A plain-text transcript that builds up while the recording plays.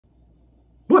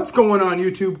What's going on,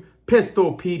 YouTube?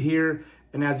 Pistol Pete here,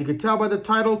 and as you can tell by the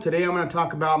title, today I'm going to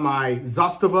talk about my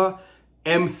Zastava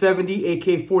M70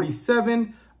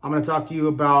 AK-47. I'm going to talk to you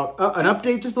about an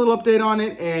update, just a little update on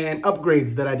it, and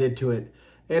upgrades that I did to it,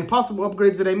 and possible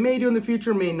upgrades that I may do in the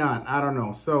future, may not, I don't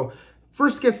know. So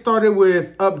first, get started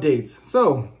with updates.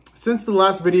 So since the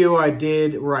last video I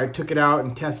did where I took it out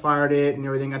and test fired it and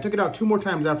everything, I took it out 2 more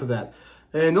times after that.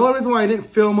 And the only reason why I didn't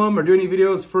film them or do any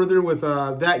videos further with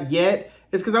that yet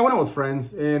is because I went out with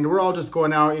friends and we're all just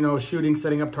going out, shooting,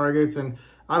 setting up targets, and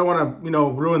I don't want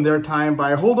to, ruin their time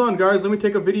by, hold on guys, let me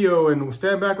take a video and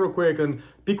stand back real quick and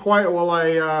be quiet while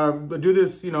I do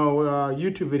this,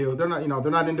 YouTube video. They're not, they're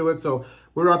not into it. So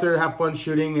we were out there to have fun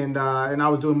shooting, and I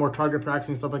was doing more target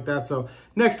practicing and stuff like that. So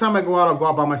next time I go out, I'll go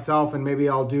out by myself and maybe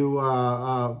I'll do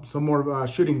some more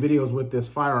shooting videos with this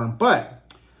firearm.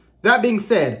 But that being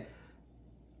said,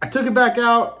 I took it back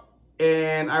out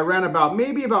and I ran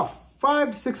maybe about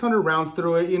 500-600 rounds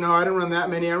through it. I didn't run that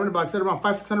many. I ran about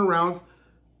 500-600 rounds.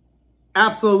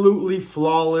 Absolutely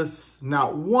flawless.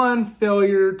 Not one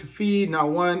failure to feed, not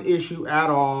one issue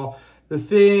at all. The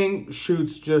thing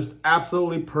shoots just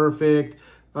absolutely perfect.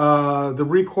 The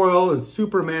recoil is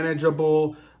super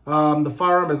manageable. The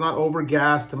firearm is not over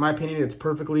gassed. In my opinion, it's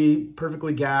perfectly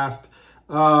gassed.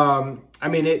 I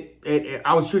mean,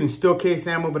 I was shooting steel case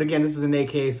ammo, but again, this is an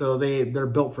AK, so they're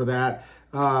built for that.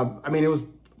 I mean, it was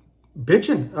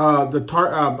bitching.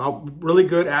 Really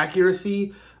good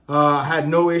accuracy. Had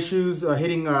no issues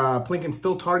hitting plink and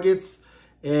still targets,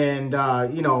 and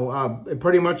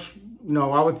pretty much,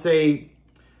 I would say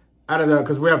out of the,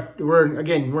 because we're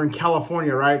in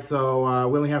California, right? So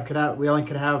we only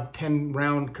could have 10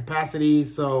 round capacity,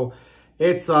 so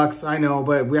it sucks, I know,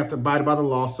 but we have to abide by the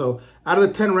law. So out of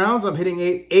the 10 rounds, I'm hitting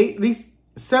at least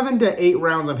 7 to 8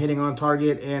 rounds I'm hitting on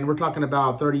target, and we're talking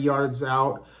about 30 yards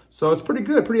out. So it's pretty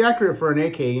good, pretty accurate for an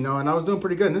AK, and I was doing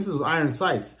pretty good. And this is with iron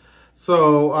sights.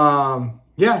 So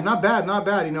yeah, not bad, not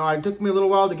bad. It took me a little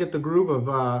while to get the groove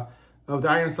of the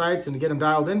iron sights and to get them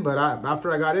dialed in, but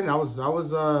after I got in, I was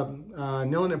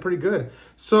nailing it pretty good.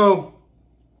 So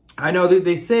I know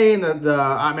they say in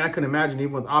I mean, I couldn't imagine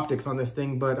even with optics on this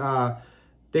thing, but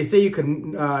they say you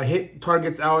can hit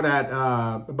targets out at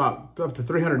about up to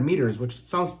 300 meters, which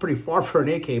sounds pretty far for an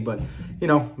AK, but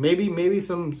maybe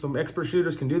some expert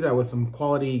shooters can do that with some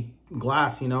quality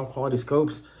glass, quality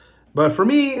scopes. But for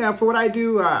me, for what I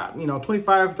do,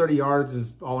 25, 30 yards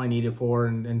is all I need it for,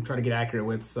 and try to get accurate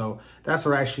with. So that's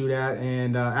where I shoot at.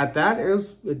 And at that,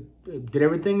 it did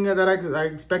everything that I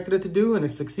expected it to do, and it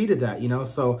succeeded that,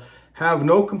 So have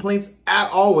no complaints at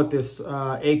all with this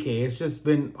AK. It's just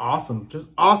been awesome, just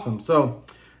awesome. So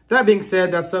that being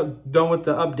said, that's done with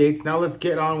the updates. Now let's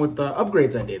get on with the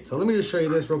upgrades I did. So let me just show you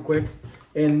this real quick,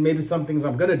 and maybe some things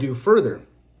I'm going to do further.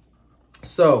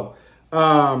 So,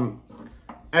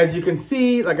 as you can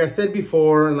see, like I said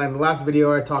before, in the last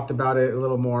video, I talked about it a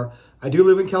little more. I do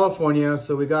live in California,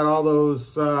 so we got all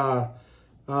those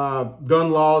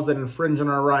gun laws that infringe on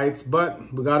our rights,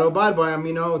 but we got to abide by them.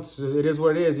 It is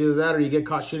what it is. Either that or you get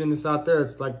caught shooting this out there.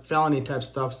 It's like felony type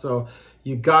stuff. So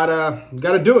you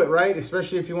gotta do it, right?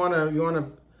 Especially if you wanna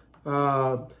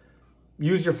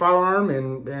use your firearm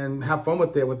and have fun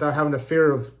with it without having the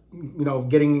fear of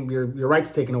getting your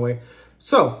rights taken away.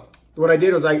 So what I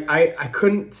did was I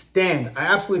couldn't stand. I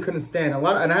absolutely couldn't stand and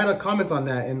I had a comment on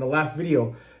that in the last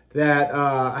video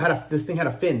that this thing had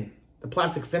a fin, the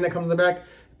plastic fin that comes in the back.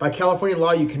 By California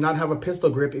law, you cannot have a pistol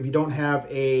grip if you don't have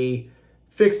a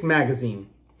fixed magazine.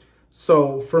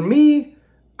 So for me,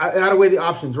 I had to weigh the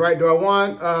options, right? Do I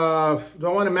want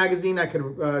a magazine I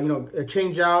could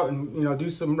change out and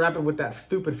do some rapid with that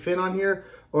stupid fin on here,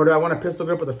 or do I want a pistol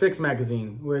grip with a fixed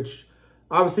magazine? Which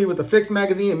obviously with the fixed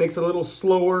magazine, it makes it a little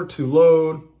slower to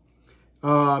load,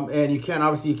 and you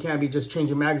can't be just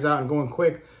changing mags out and going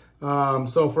quick.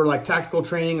 So for like tactical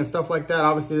training and stuff like that,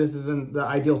 obviously this isn't the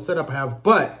ideal setup I have.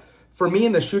 But for me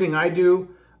in the shooting I do,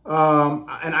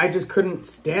 and I just couldn't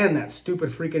stand that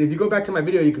stupid freaking. If you go back to my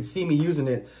video, you could see me using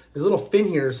it. There's a little fin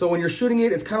here, so when you're shooting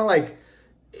it, it's kind of like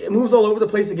it moves all over the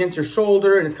place against your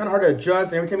shoulder, and it's kind of hard to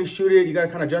adjust. And every time you shoot it, you got to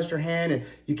kind of adjust your hand, and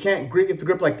you can't grip. You have to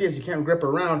grip like this. You can't grip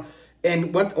around.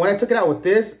 And when I took it out with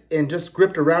this and just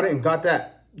gripped around it and got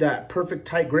that perfect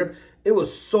tight grip, it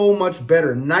was so much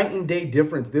better. Night and day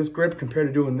difference, this grip compared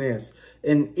to doing this.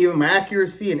 And even my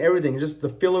accuracy and everything, just the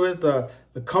feel of it, the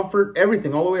comfort,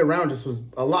 everything all the way around just was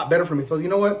a lot better for me. So you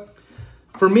know what?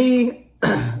 For me,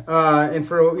 and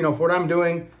for what I'm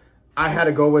doing, I had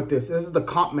to go with this. This is the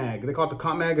Comp Mag. They call it the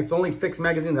Comp Mag. It's the only fixed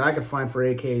magazine that I could find for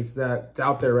AKs that's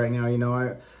out there right now.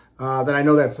 that I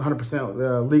know that's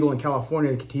 100% legal in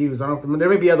California to use. I don't know if there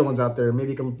may be other ones out there. Maybe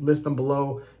you can list them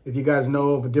below if you guys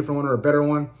know of a different one or a better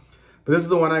one. But this is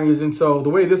the one I'm using. So the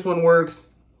way this one works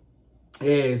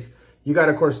is you got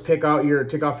to, of course, take off your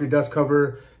dust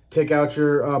cover, take out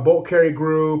your bolt carry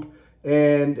group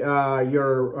and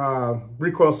your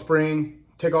recoil spring,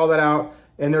 take all that out.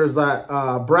 And there's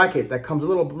that bracket that comes, a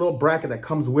little bracket that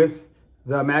comes with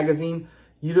the magazine.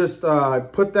 You just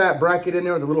put that bracket in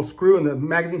there with a little screw, and the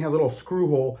magazine has a little screw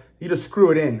hole. You just screw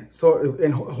it in so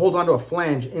it holds onto a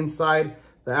flange inside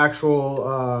the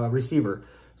actual receiver.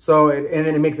 So, and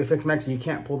then it makes it fixed mag, so you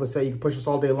can't pull this out. You can push this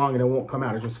all day long and it won't come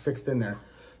out. It's just fixed in there.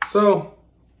 So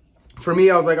for me,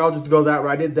 I was like, I'll just go that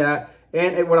route. I did that.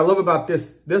 And what I love about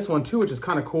this one too, which is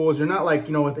kind of cool, is you're not like,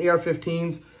 you know, with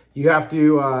AR-15s, you have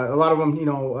to, a lot of them, you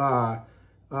know,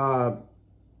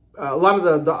 a lot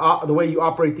of the way you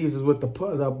operate these is with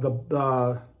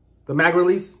the mag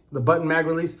release, the button mag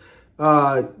release.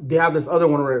 They have this other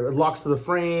one where it locks to the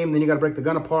frame, then you got to break the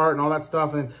gun apart and all that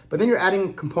stuff. But then you're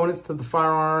adding components to the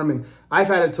firearm, and I've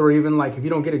had it to where even like if you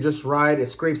don't get it just right, it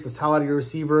scrapes the hell out of your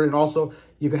receiver. And also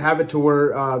you can have it to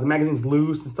where the magazine's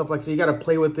loose and stuff like that. So you got to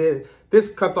play with it. This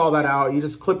cuts all that out. You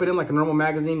just clip it in like a normal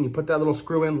magazine. You put that little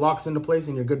screw in, locks into place,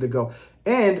 and you're good to go.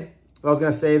 And I was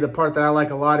gonna say the part that I like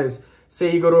a lot is, say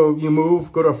you go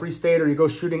to a free state, or you go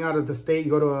shooting out of the state,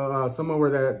 you go to somewhere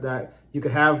where that you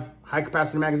could have high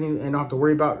capacity magazines and don't have to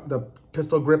worry about the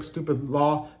pistol grip stupid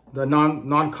law, the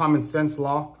non-common sense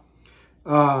law.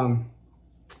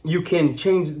 You can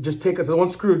change, just take it to one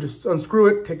screw, just unscrew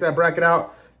it, take that bracket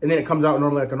out, and then it comes out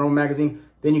normally like a normal magazine.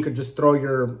 Then you could just throw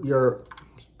your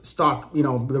stock, you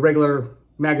know, the regular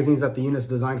magazines that the unit's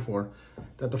designed for,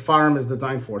 that the firearm is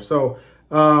designed for. So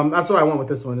that's why I went with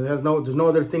this one. There's no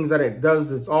other things that it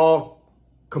does. It's all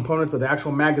components of the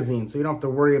actual magazine. So you don't have to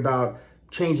worry about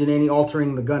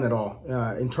altering the gun at all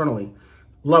internally.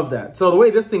 Love that. So the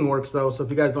way this thing works though, so if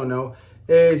you guys don't know,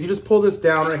 is you just pull this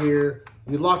down right here.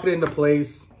 You lock it into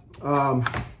place.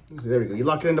 There we go. You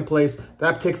lock it into place.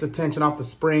 That takes the tension off the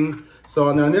spring. So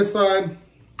and then on this side,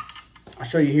 I'll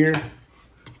show you here,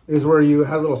 is where you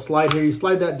have a little slide here. You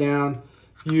slide that down.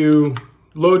 You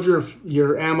load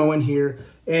your ammo in here,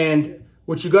 and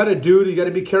what you got to do, you got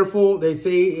to be careful. They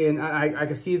say, and I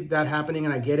can see that happening,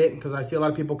 and I get it, because I see a lot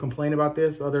of people complain about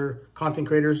this, other content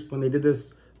creators, when they did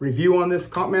this review on this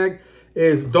comp mag,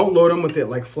 is don't load them with it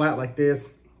like flat like this.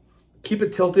 Keep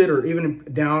it tilted, or even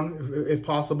down if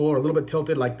possible, or a little bit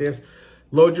tilted like this.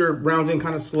 Load your rounds in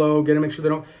kind of slow. Get to make sure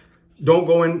they don't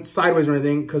go in sideways or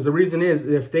anything, because the reason is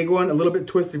if they go in a little bit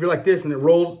twisted, if you're like this and it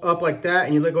rolls up like that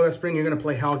and you let go of that spring, you're going to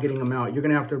play hell getting them out. You're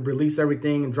going to have to release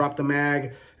everything and drop the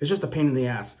mag. It's just a pain in the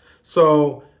ass.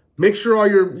 So make sure all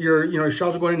your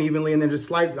shells are going in evenly, and then just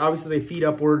slide. Obviously they feed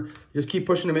upward. You just keep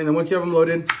pushing them in. And once you have them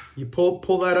loaded, you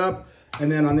pull that up,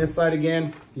 and then on this side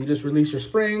again, you just release your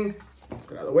spring,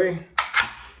 get out of the way,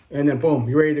 and then boom,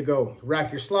 you're ready to go.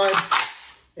 Rack your slide,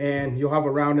 and you'll have a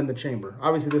round in the chamber.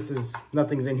 Obviously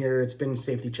nothing's in here, it's been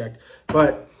safety checked,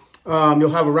 but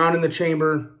you'll have a round in the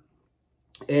chamber,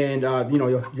 and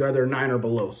you're either 9 or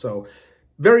below. So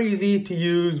very easy to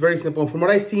use, very simple. From what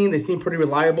I've seen, they seem pretty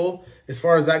reliable as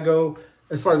far as that goes.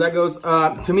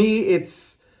 To me,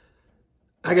 it's,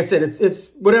 like I said, it's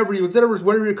whatever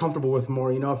you're comfortable with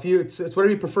more. You know, it's whatever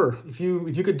you prefer. If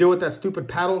you could deal with that stupid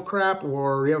paddle crap,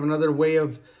 or you have another way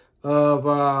of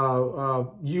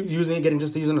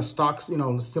using a stock,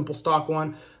 simple stock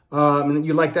one, and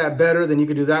you like that better, then you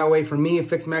could do that way. For me, a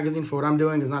fixed magazine for what I'm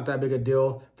doing is not that big a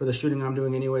deal for the shooting I'm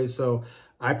doing anyways, so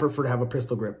I prefer to have a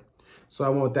pistol grip. So I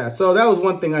went with that. So that was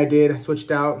one thing I did. I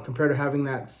switched out compared to having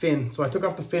that fin. So I took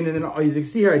off the fin, and then as you can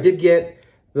see here, I did get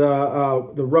the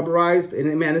rubberized,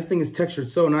 and man, this thing is textured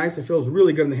so nice. It feels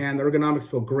really good in the hand. The ergonomics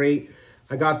feel great.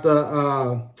 I got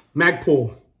the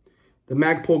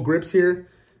Magpul grips here.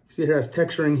 See, it has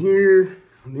texturing here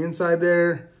on the inside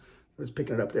there. I was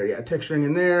picking it up there. Yeah, texturing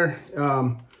in there.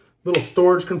 Little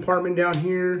storage compartment down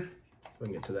here. So I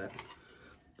can get to that.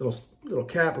 Little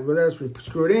cap over there, so we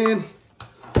screw it in.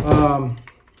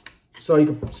 So you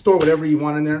can store whatever you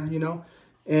want in there,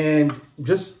 and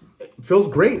just feels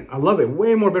great. I love it.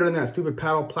 Way more better than that stupid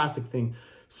paddle plastic thing.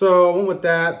 So I went with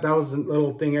that. That was a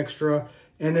little thing extra.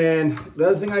 And then the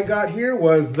other thing I got here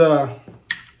was the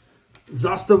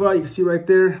Zastava, you can see right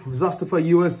there, Zastava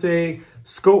USA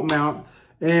scope mount.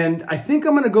 And I think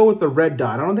I'm going to go with the red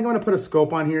dot. I don't think I'm going to put a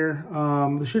scope on here.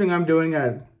 The shooting I'm doing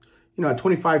at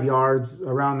 25 yards,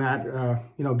 around that,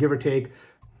 give or take.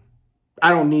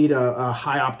 I don't need a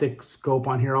high optic scope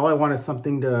on here. All I want is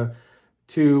something to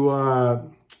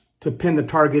pin the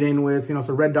target in with,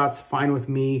 so red dot's fine with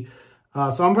me. So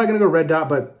I'm probably going to go red dot,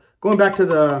 but going back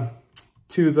to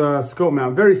to the scope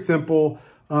mount. Very simple.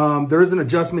 There is an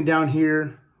adjustment down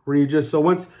here where you just, so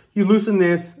once you loosen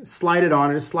this, slide it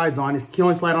on, it just slides on. You can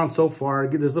only slide on so far.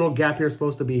 There's a little gap here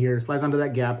supposed to be here. It slides onto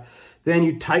that gap. Then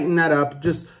you tighten that up.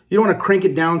 Just, you don't want to crank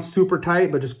it down super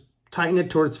tight, but just tighten it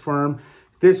towards firm.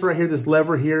 This right here, this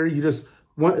lever here, you just,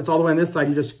 it's all the way on this side.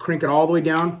 You just crank it all the way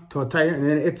down to a tight, and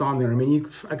then it's on there. I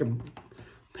mean, I can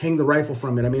hang the rifle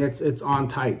from it. I mean, it's on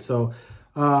tight. So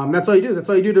that's all you do. That's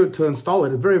all you do to install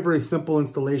it. A very, very simple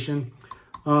installation.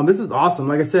 This is awesome.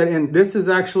 Like I said, and this is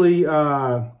actually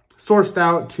sourced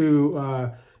out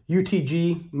to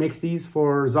UTG, makes these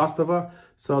for Zastava.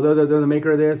 So they're the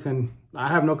maker of this, and I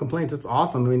have no complaints. It's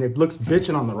awesome. I mean, it looks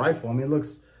bitchin' on the rifle. I mean,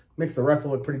 makes the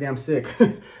rifle look pretty damn sick.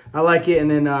 I like it. And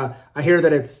then I hear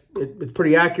that it's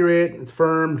pretty accurate. It's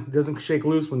firm. It doesn't shake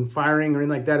loose when firing or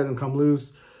anything like that. It doesn't come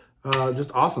loose.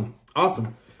 Just awesome.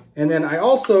 Awesome. And then I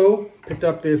also picked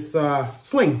up this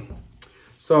sling.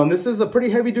 So, and this is a pretty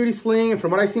heavy duty sling. And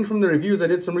from what I've seen from the reviews, I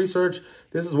did some research.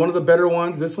 This is one of the better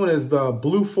ones. This one is the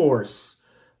Blue Force.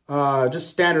 Just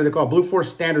standard. They call it Blue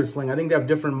Force standard sling. I think they have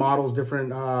different models, different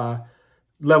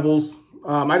levels.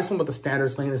 I just went with the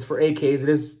standard sling. It's for AKs. It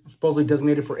is supposedly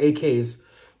designated for AKs.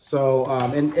 So,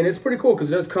 and it's pretty cool because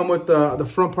it does come with the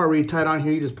front part where you tie it on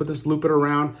here. You just put this, loop it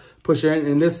around, push it in,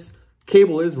 and this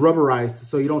cable is rubberized,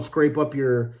 so you don't scrape up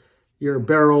your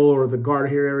barrel or the guard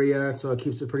here area. So it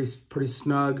keeps it pretty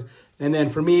snug. And then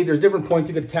for me, there's different points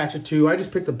you could attach it to. I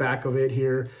just picked the back of it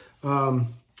here.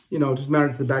 You know, just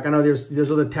mounted to the back. I know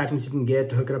there's other attachments you can get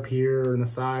to hook it up here and the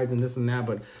sides and this and that,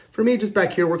 but for me, just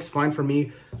back here works fine for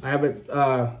me. I have it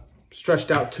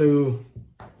stretched out to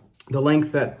the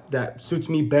length that suits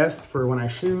me best for when I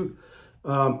shoot.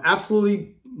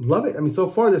 Absolutely love it. I mean, so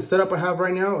far this setup I have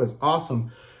right now is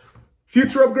awesome.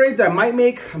 Future upgrades I might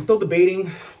make, I'm still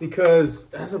debating,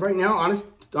 because as of right now,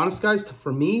 honest guys,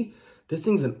 for me, this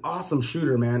thing's an awesome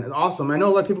shooter, man. It's awesome. I know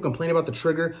a lot of people complain about the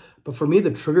trigger, but for me, the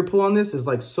trigger pull on this is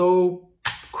like so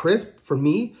crisp for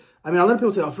me. I mean, a lot of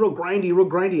people say, oh, it's real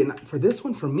grindy. And for this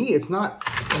one, for me, it's not,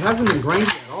 it hasn't been grindy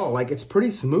at all. Like, it's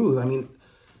pretty smooth. I mean,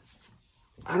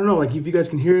 I don't know, like if you guys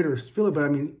can hear it or feel it, but I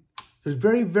mean, there's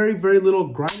very, very, very little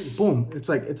grinding. Boom. It's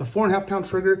like, it's a 4.5 pound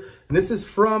trigger. And this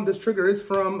trigger is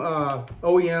from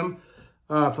OEM,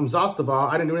 from Zastava.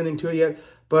 I didn't do anything to it yet.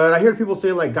 But I hear people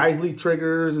say like Geisley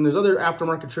triggers, and there's other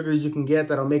aftermarket triggers you can get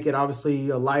that'll make it obviously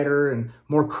lighter and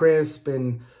more crisp.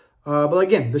 And but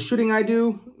again, the shooting I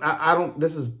do, I don't.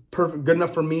 This is perfect, good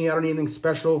enough for me. I don't need anything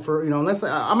special for, you know, unless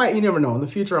I might. You never know. In the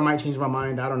future, I might change my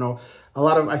mind. I don't know.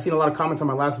 I've seen a lot of comments on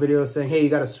my last video saying, hey, you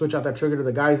got to switch out that trigger to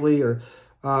the Geisley, or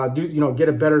get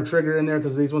a better trigger in there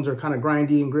because these ones are kind of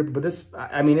grindy and grippy. But this,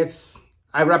 I mean,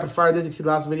 I rapid fire this. You can see the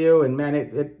last video, and man,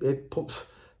 it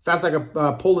fast like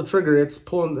a pull the trigger, it's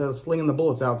slinging the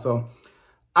bullets out. So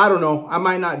I don't know. I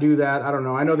might not do that. I don't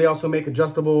know. I know they also make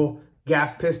adjustable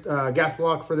gas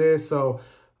block for this. So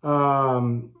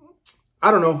I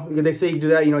don't know. They say you can do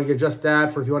that. You know, you can adjust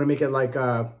that for if you want to make it like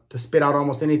to spit out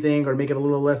almost anything, or make it a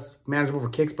little less manageable for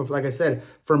kicks. But like I said,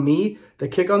 for me, the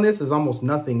kick on this is almost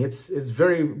nothing. It's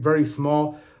very, very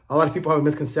small. A lot of people have a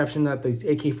misconception that these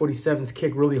AK-47s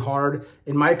kick really hard.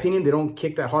 In my opinion, they don't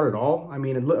kick that hard at all. I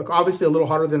mean, obviously a little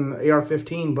harder than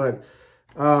AR-15, but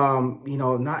you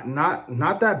know,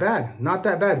 not that bad. Not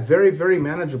that bad. Very, very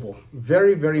manageable.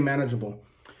 Very, very manageable.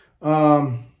 So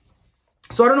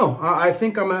I don't know. I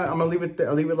think I'm gonna leave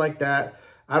it like that.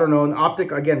 I don't know. An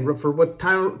optic, again, for what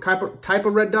type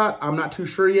of red dot, I'm not too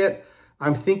sure yet.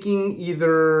 I'm thinking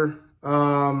either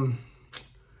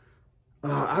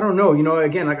I don't know, you know,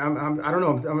 again, like I don't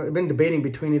know. I've been debating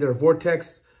between either a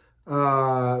Vortex,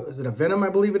 is it a Venom, I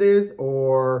believe it is,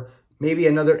 or maybe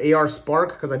another AR Spark,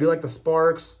 because I do like the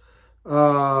Sparks,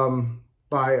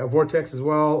 by a Vortex as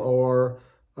well, or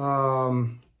I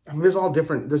mean, there's all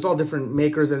different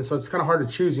makers, and so it's kind of hard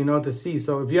to choose, you know, to see.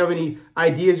 So if you have any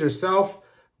ideas yourself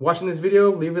watching this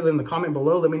video, leave it in the comment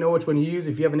below. Let me know which one you use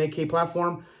if you have an AK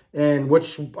platform, and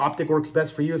which optic works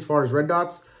best for you as far as red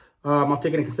dots. I'll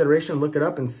take it into consideration, look it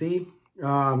up and see. You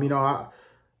know,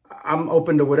 I'm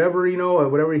open to whatever, you know,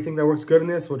 whatever you think that works good in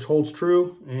this, which holds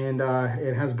true. And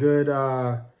it has good,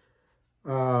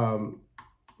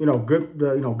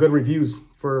 good reviews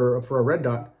for a red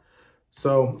dot.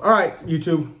 So, all right,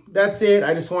 YouTube, that's it.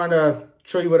 I just wanted to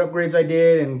show you what upgrades I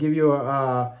did and give you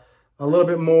a little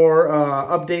bit more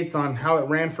updates on how it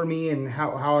ran for me and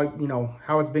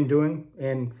how it's been doing.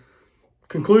 And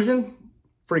conclusion,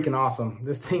 freaking awesome.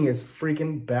 This thing is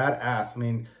freaking badass. I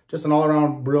mean, just an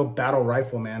all-around real battle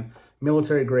rifle, man.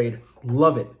 Military grade.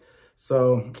 Love it.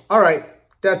 So, all right,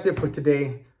 that's it for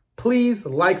today. Please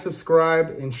like, subscribe,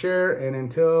 and share. And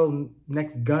until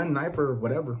next gun, knife, or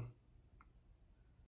whatever.